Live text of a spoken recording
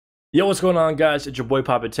Yo, what's going on, guys? It's your boy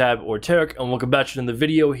Papa Tab or Tarek, and welcome back to another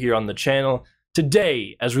video here on the channel.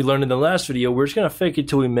 Today, as we learned in the last video, we're just gonna fake it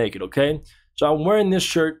till we make it, okay? So I'm wearing this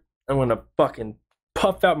shirt. I'm gonna fucking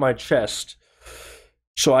puff out my chest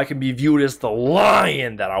so I can be viewed as the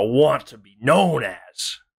lion that I want to be known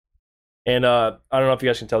as. And I don't know if you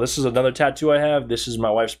guys can tell, this is another tattoo I have. This is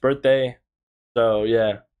my wife's birthday. So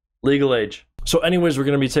yeah, legal age. So anyways, we're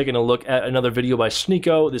going to be taking a look at another video by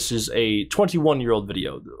Sneako. This is a 21-year-old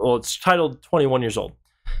video. Well, it's titled 21 Years Old.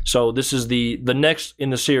 So this is the next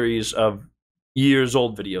in the series of years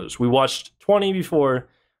old videos. We watched 20 before,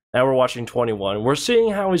 now we're watching 21. We're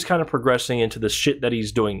seeing how he's kind of progressing into the shit that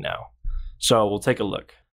he's doing now. So we'll take a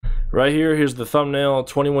look. Right here, here's the thumbnail,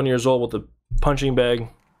 21 years old with a punching bag.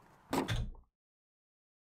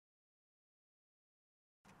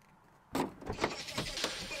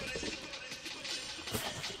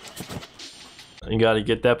 You gotta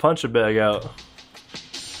get that punching bag out.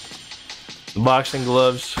 Boxing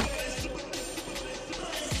gloves.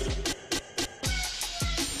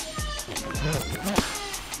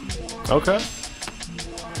 Okay.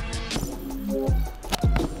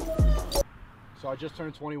 So I just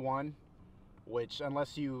turned 21, which,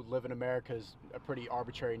 unless you live in America, is a pretty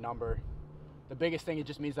arbitrary number. The biggest thing, it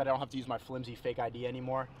just means that I don't have to use my flimsy fake ID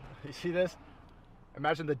anymore. You see this?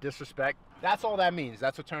 Imagine the disrespect. That's all that means.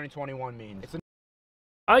 That's what turning 21 means.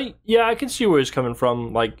 Yeah, I can see where he's coming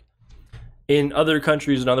from. Like, in other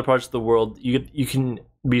countries and other parts of the world, you can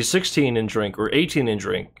be 16 and drink, or 18 and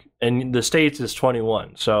drink, and the States is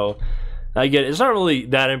 21. So I get it. It's not really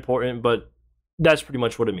that important, but that's pretty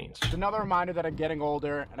much what it means. It's another reminder that I'm getting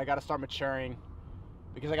older and I got to start maturing,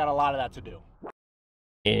 because I got a lot of that to do.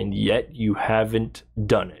 And yet you haven't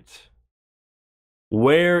done it.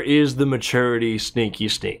 Where is the maturity, sneaky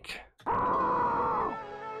sneak?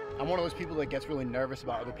 I'm one of those people that gets really nervous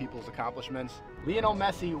about other people's accomplishments. Lionel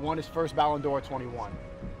Messi won his first Ballon d'Or at 21.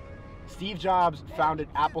 Steve Jobs founded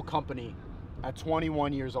Apple Company at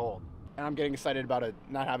 21 years old. And I'm getting excited about it,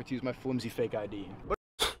 not having to use my flimsy fake ID.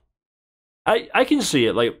 I can see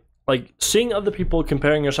it. Like seeing other people,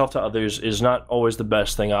 comparing yourself to others is not always the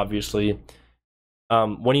best thing, obviously.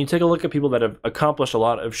 When you take a look at people that have accomplished a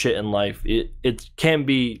lot of shit in life, it can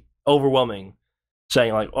be overwhelming,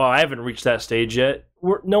 saying like, oh, I haven't reached that stage yet.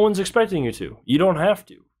 No one's expecting you to. You don't have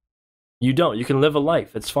to. You don't. You can live a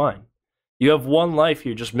life. It's fine. You have one life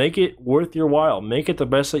here. Just make it worth your while. Make it the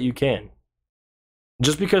best that you can.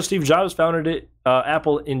 Just because Steve Jobs founded it,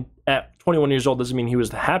 Apple at 21 years old, doesn't mean he was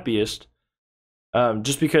the happiest.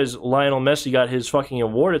 Just because Lionel Messi got his fucking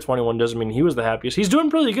award at 21 doesn't mean he was the happiest. He's doing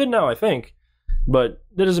pretty good now, I think. But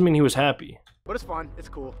that doesn't mean he was happy. But it's fun. It's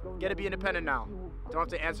cool. Get to be independent now. Don't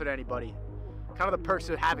have to answer to anybody. Kind of the perks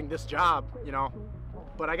of having this job, you know.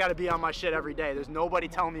 But I got to be on my shit every day. There's nobody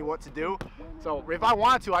telling me what to do. So if I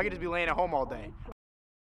want to, I could just be laying at home all day.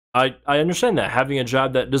 I understand that. Having a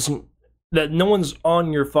job that no one's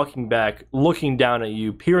on your fucking back, looking down at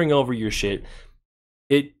you, peering over your shit.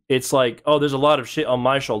 It's like, oh, there's a lot of shit on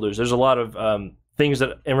my shoulders. There's a lot of things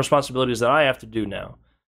and responsibilities that I have to do now.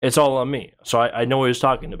 It's all on me. So I know what he's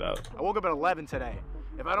talking about. I woke up at 11 today.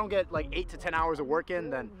 If I don't get like 8 to 10 hours of work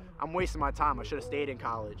in, then I'm wasting my time. I should have stayed in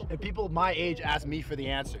college. And people my age ask me for the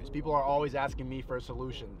answers. People are always asking me for a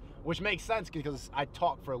solution, which makes sense because I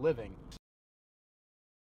talk for a living.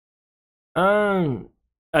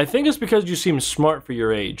 I think it's because you seem smart for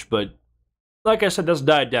your age, but like I said, that's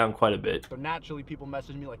died down quite a bit. So naturally, people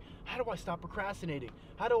message me like, how do I stop procrastinating?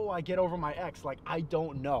 How do I get over my ex? Like, I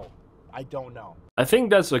don't know. I don't know. I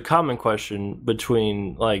think that's a common question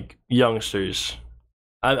between, like, youngsters.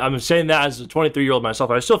 I'm saying that as a 23-year-old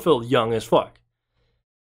myself. I still feel young as fuck.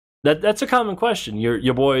 That's a common question.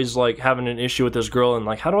 Your boy's, like, having an issue with this girl, and,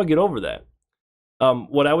 like, how do I get over that?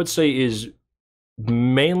 What I would say is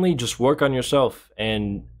mainly just work on yourself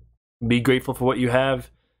and be grateful for what you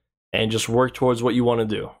have and just work towards what you want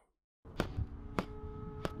to do.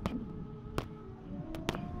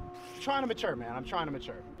 I'm trying to mature, man. I'm trying to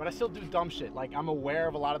mature. But I still do dumb shit. Like, I'm aware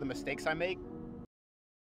of a lot of the mistakes I make.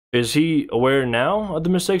 Is he aware now of the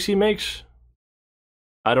mistakes he makes?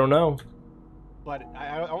 I don't know. But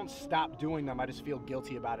I don't stop doing them. I just feel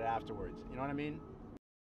guilty about it afterwards. You know what I mean?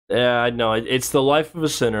 Yeah, I know. It's the life of a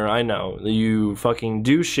sinner. I know. You fucking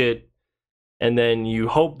do shit, and then you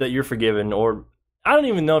hope that you're forgiven, or I don't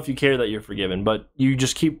even know if you care that you're forgiven, but you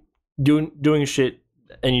just keep doing shit,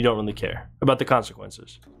 and you don't really care about the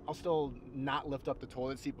consequences. I'll still not lift up the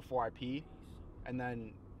toilet seat before I pee, and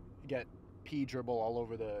then get pee dribble all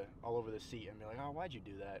over the seat, and be like, oh, why'd you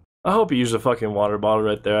do that? I hope he used a fucking water bottle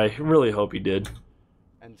right there. I really hope he did.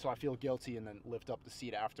 And so I feel guilty, and then lift up the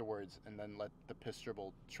seat afterwards, and then let the piss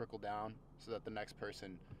dribble trickle down so that the next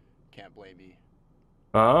person can't blame me.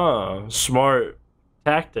 Ah, smart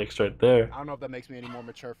tactics right there. I don't know if that makes me any more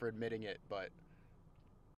mature for admitting it, but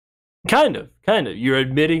Kind of. You're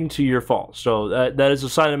admitting to your fault, so that is a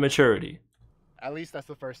sign of maturity. at least that's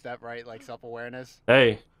the first step, right? Like self-awareness.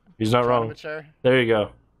 Hey, he's not Trying to wrong. mature. There you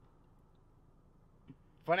go.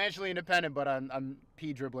 Financially independent, but I'm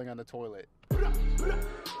pee dribbling on the toilet.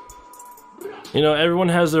 You know, everyone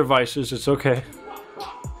has their vices. It's okay.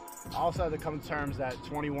 I also had to come to terms that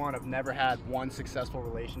 21, I've never had one successful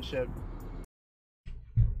relationship.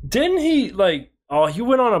 Didn't he, like, oh, he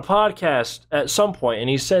went on a podcast at some point and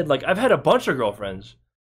he said, like, I've had a bunch of girlfriends.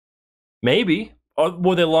 Maybe.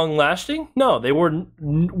 Were they long lasting? No, they were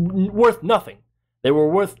worth nothing. They were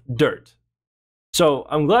worth dirt. So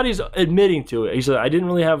I'm glad he's admitting to it. He said, I didn't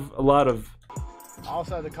really have a lot of... I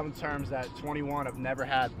also had to come to terms that 21, I've never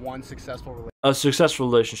had one successful relationship. A successful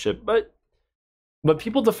relationship. But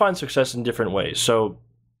people define success in different ways. So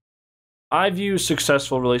I view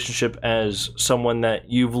successful relationship as someone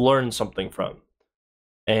that you've learned something from.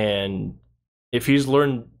 And if he's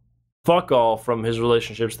learned fuck all from his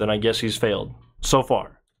relationships, then I guess he's failed so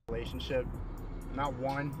far. Relationship, not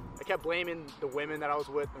one. I kept blaming the women that I was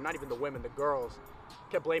with, or not even the women, the girls.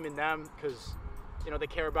 I kept blaming them because, you know, they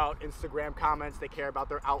care about Instagram comments, they care about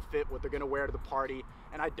their outfit, what they're gonna wear to the party,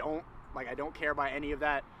 and I don't care about any of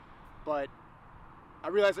that. But I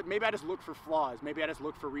realized that maybe I just look for flaws, maybe I just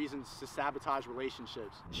look for reasons to sabotage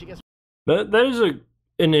relationships. She gets That is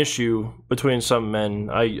an issue between some men.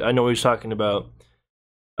 I know what he's talking about.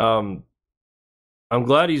 I'm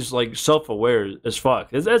glad he's like self-aware as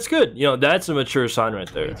fuck. That's good. You know, that's a mature sign right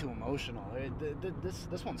there. way too emotional.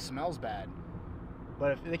 This one smells bad.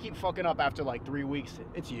 But if they keep fucking up after like 3 weeks,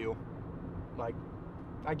 it's you. Like,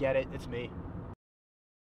 I get it, it's me.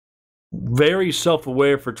 Very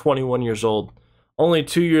self-aware for 21 years old. Only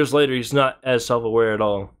 2 years later, he's not as self-aware at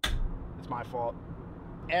all. It's my fault.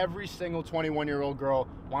 Every single 21-year-old girl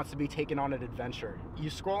wants to be taken on an adventure. You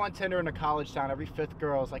scroll on Tinder in a college town, every fifth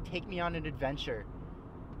girl is like, take me on an adventure.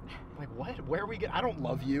 Like, what? Where are we I don't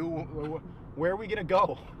love you. Where are we gonna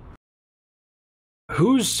go?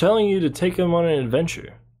 Who's telling you to take him on an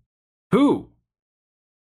adventure? Who?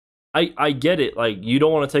 I get it. Like, you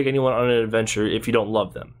don't want to take anyone on an adventure if you don't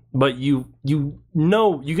love them. But you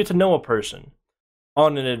get to know a person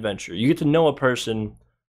on an adventure. You get to know a person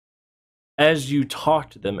as you talk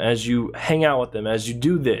to them, as you hang out with them, as you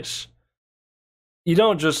do this. You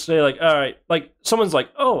don't just say like, all right, like someone's like,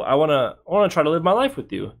 oh, I wanna try to live my life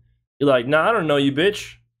with you. You're like, nah, I don't know you,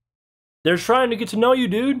 bitch. They're trying to get to know you,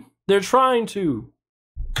 dude. They're trying to.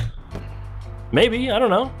 Maybe, I don't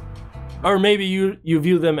know. Or maybe you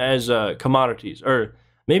view them as commodities. Or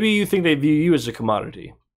maybe you think they view you as a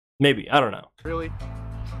commodity. Maybe, I don't know. Really?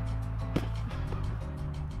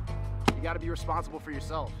 You gotta be responsible for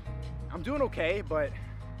yourself. I'm doing okay, but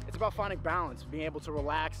it's about finding balance, being able to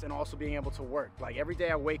relax and also being able to work. Like every day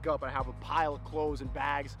I wake up, I have a pile of clothes and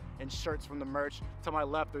bags and shirts from the merch. To my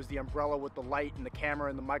left, there's the umbrella with the light and the camera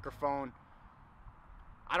and the microphone.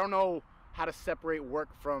 I don't know how to separate work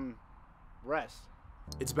from rest.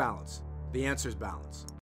 It's balance. The answer is balance.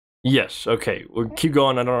 Yes, okay, we'll keep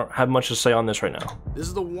going. I don't have much to say on this right now. This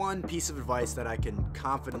is the one piece of advice that I can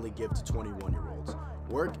confidently give to 21-year-olds.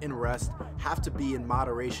 Work and rest have to be in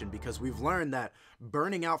moderation because we've learned that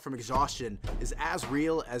burning out from exhaustion is as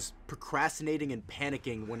real as procrastinating and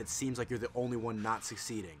panicking when it seems like you're the only one not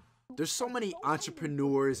succeeding. There's so many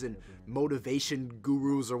entrepreneurs and motivation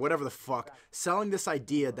gurus or whatever the fuck selling this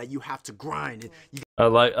idea that you have to grind. I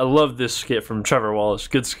love this skit from Trevor Wallace.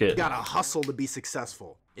 Good skit. You gotta hustle to be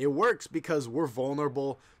successful. It works because we're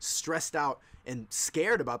vulnerable, stressed out, and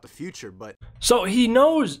scared about the future, but... So he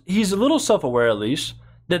knows, he's a little self-aware at least,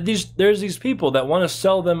 that there's these people that want to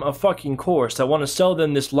sell them a fucking course, that want to sell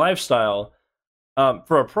them this lifestyle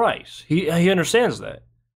for a price. He understands that.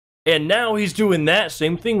 And now he's doing that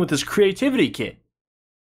same thing with his creativity kit.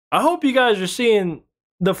 I hope you guys are seeing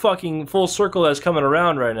the fucking full circle that's coming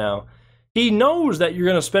around right now. He knows that you're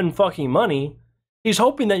going to spend fucking money. He's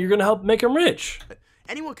hoping that you're going to help make him rich.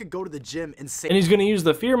 Anyone could go to the gym and say... And he's going to use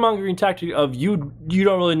the fear-mongering tactic of you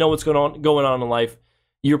don't really know what's going on in life.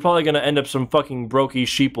 You're probably going to end up some fucking brokey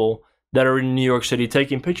sheeple that are in New York City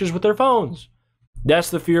taking pictures with their phones.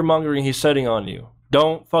 That's the fear-mongering he's setting on you.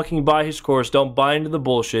 Don't fucking buy his course. Don't buy into the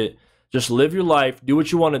bullshit. Just live your life. Do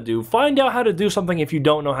what you want to do. Find out how to do something if you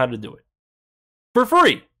don't know how to do it. For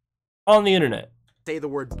free. On the internet. Say the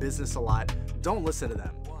word business a lot. Don't listen to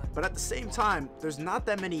them. But at the same time, there's not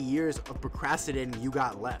that many years of procrastinating you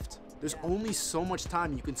got left. There's only so much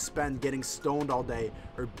time you can spend getting stoned all day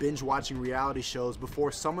or binge watching reality shows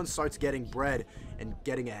before someone starts getting bread and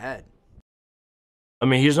getting ahead. I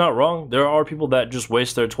mean, he's not wrong. There are people that just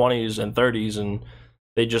waste their 20s and 30s and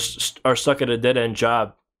they just are stuck at a dead-end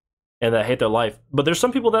job and that hate their life. But there's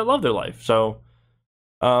some people that love their life. So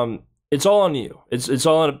it's all on you. It's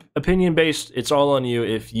all opinion-based. It's all on you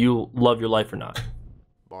if you love your life or not.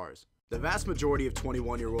 Bars. The vast majority of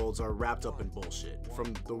 21-year-olds are wrapped up in bullshit.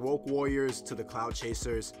 From the woke warriors to the cloud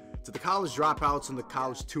chasers, to the college dropouts and the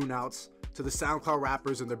college tune-outs, to the SoundCloud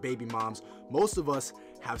rappers and their baby moms, most of us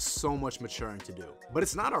have so much maturing to do. But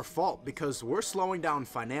it's not our fault because we're slowing down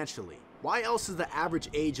financially. Why else is the average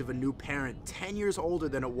age of a new parent 10 years older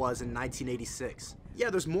than it was in 1986? Yeah,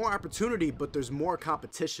 there's more opportunity, but there's more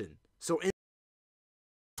competition. So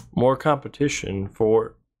more competition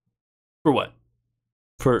for what?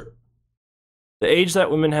 For the age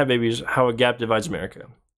that women have babies, how a gap divides America.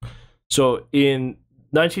 So in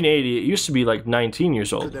 1980, it used to be like 19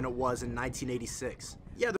 years old. Than it was in 1986.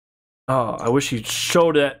 Yeah. Oh, I wish he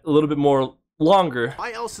showed that a little bit more longer.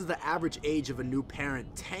 Why else is the average age of a new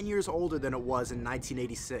parent 10 years older than it was in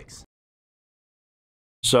 1986?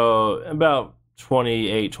 So about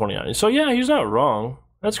 28, 29. So yeah, he's not wrong.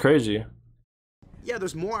 That's crazy. Yeah,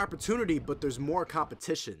 there's more opportunity, but there's more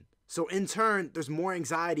competition. So in turn, there's more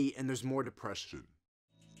anxiety and there's more depression.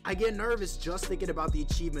 I get nervous just thinking about the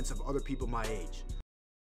achievements of other people my age.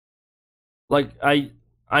 Like,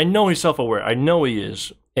 I know he's self-aware. I know he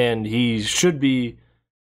is. And he should be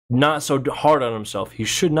not so hard on himself. He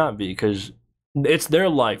should not be, because it's their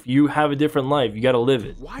life. You have a different life. You got to live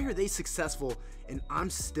it. Why are they successful and I'm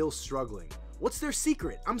still struggling? What's their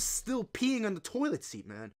secret? I'm still peeing on the toilet seat,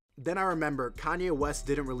 man. Then I remember Kanye West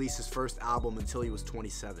didn't release his first album until he was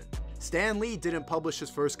 27. Stan Lee didn't publish his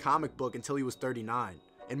first comic book until he was 39.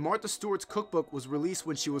 And Martha Stewart's cookbook was released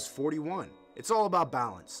when she was 41. It's all about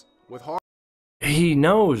balance. With hard... He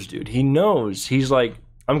knows, dude. He knows. He's like,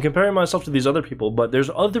 I'm comparing myself to these other people, but there's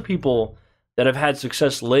other people that have had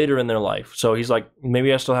success later in their life. So he's like,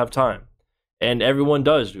 maybe I still have time. And everyone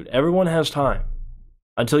does, dude. Everyone has time.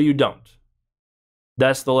 Until you don't.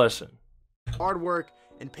 That's the lesson. Hard work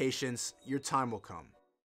and patience, your time will come.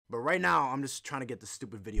 But right now, I'm just trying to get this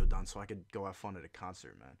stupid video done so I could go have fun at a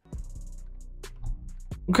concert, man.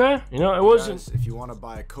 Okay, you know, it wasn't... Guys, if you want to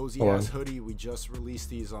buy a cozy-ass hoodie, we just released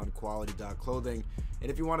these on Quality.clothing.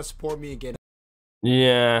 And if you want to support me again...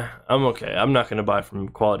 Yeah, I'm okay. I'm not going to buy from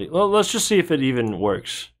Quality. Well, let's just see if it even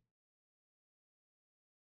works.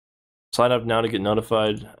 Sign up now to get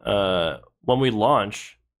notified. When we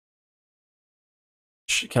launch...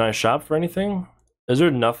 Can I shop for anything? Is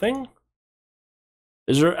there nothing?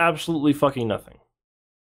 Is there absolutely fucking nothing?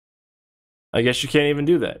 I guess you can't even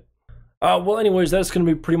do that. Well, anyways, that's going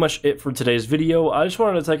to be pretty much it for today's video. I just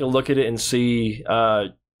wanted to take a look at it and see,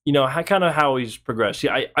 you know, how he's progressed.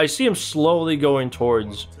 Yeah, I see him slowly going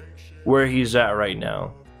towards where he's at right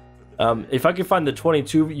now. If I can find the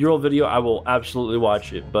 22-year-old video, I will absolutely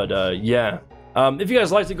watch it. But, yeah. If you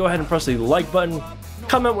guys liked it, go ahead and press the like button.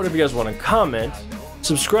 Comment whatever you guys want to comment.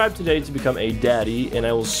 Subscribe today to become a daddy, and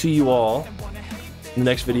I will see you all in the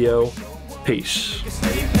next video. Peace.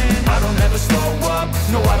 I don't ever slow up,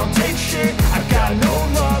 no I don't take shit. I got no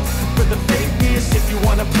love for the fakeness. If you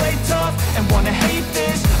wanna play tough and wanna hate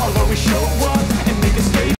this, I'll always show up.